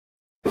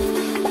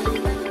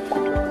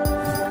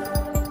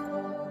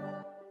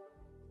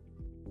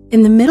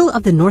In the middle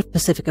of the North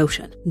Pacific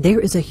Ocean, there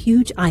is a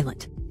huge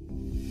island.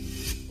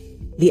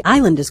 The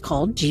island is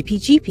called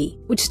GPGP,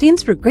 which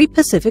stands for Great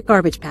Pacific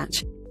Garbage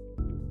Patch.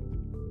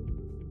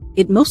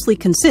 It mostly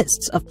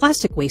consists of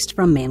plastic waste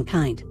from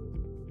mankind.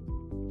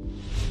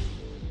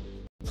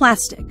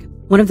 Plastic,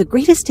 one of the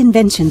greatest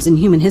inventions in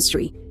human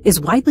history,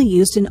 is widely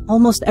used in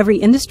almost every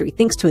industry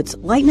thanks to its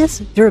lightness,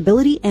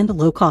 durability, and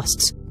low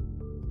costs.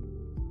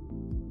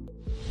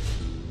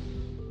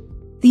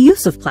 The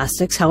use of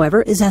plastics,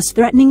 however, is as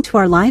threatening to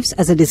our lives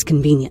as it is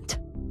convenient.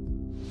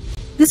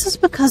 This is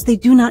because they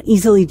do not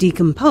easily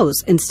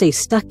decompose and stay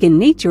stuck in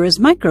nature as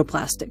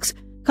microplastics,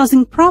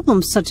 causing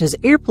problems such as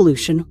air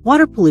pollution,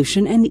 water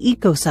pollution, and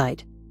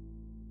ecocide.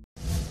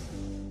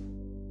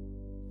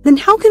 Then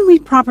how can we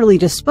properly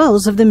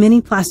dispose of the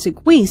many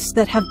plastic wastes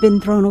that have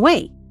been thrown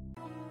away?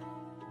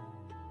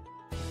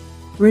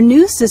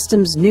 Renew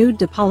Systems' new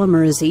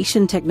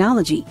depolymerization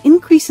technology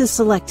increases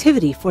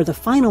selectivity for the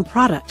final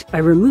product by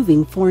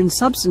removing foreign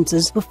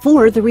substances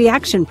before the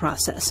reaction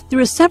process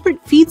through a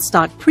separate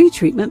feedstock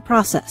pretreatment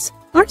process.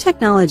 Our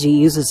technology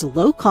uses a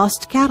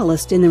low-cost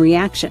catalyst in the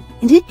reaction,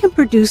 and it can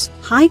produce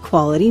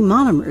high-quality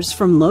monomers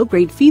from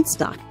low-grade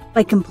feedstock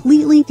by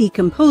completely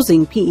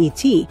decomposing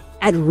PET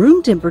at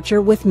room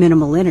temperature with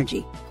minimal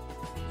energy.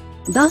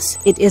 Thus,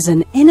 it is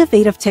an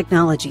innovative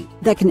technology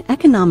that can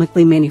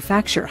economically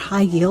manufacture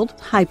high-yield,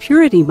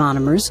 high-purity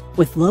monomers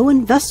with low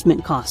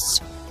investment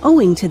costs,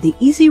 owing to the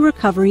easy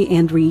recovery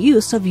and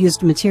reuse of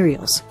used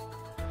materials.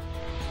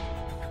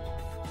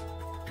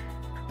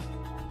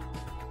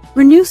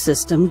 Renew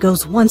System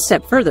goes one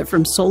step further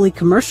from solely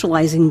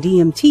commercializing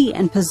DMT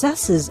and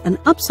possesses an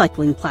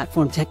upcycling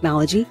platform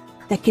technology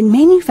that can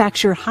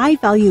manufacture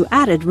high-value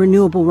added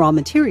renewable raw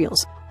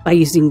materials by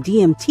using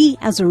DMT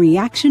as a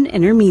reaction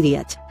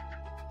intermediate.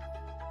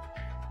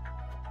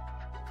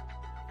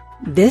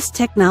 This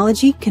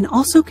technology can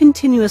also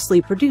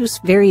continuously produce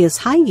various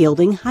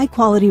high-yielding,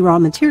 high-quality raw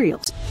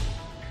materials,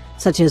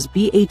 such as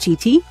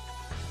BHET,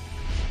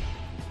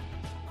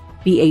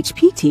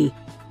 BHPT,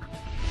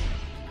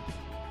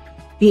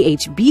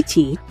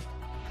 BHBT,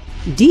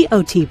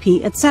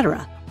 DOTP,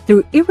 etc.,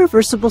 through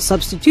irreversible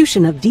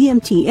substitution of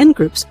DMT end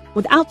groups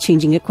without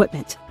changing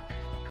equipment.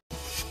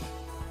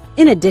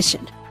 In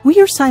addition,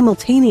 we are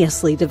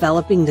simultaneously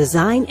developing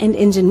design and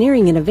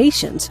engineering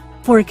innovations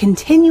for a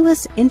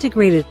continuous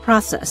integrated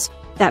process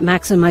that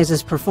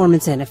maximizes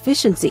performance and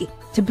efficiency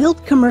to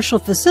build commercial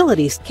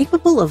facilities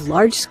capable of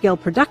large-scale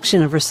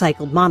production of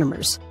recycled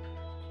monomers.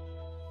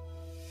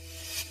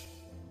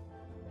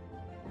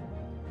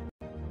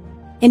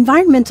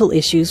 Environmental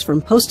issues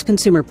from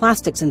post-consumer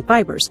plastics and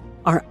fibers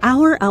are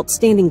our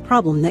outstanding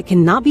problem that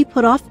cannot be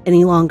put off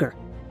any longer.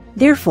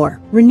 Therefore,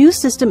 Renew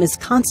System is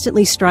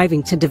constantly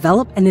striving to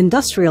develop and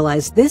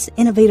industrialize this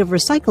innovative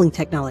recycling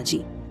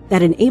technology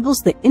that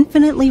enables the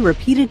infinitely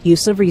repeated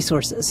use of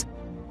resources.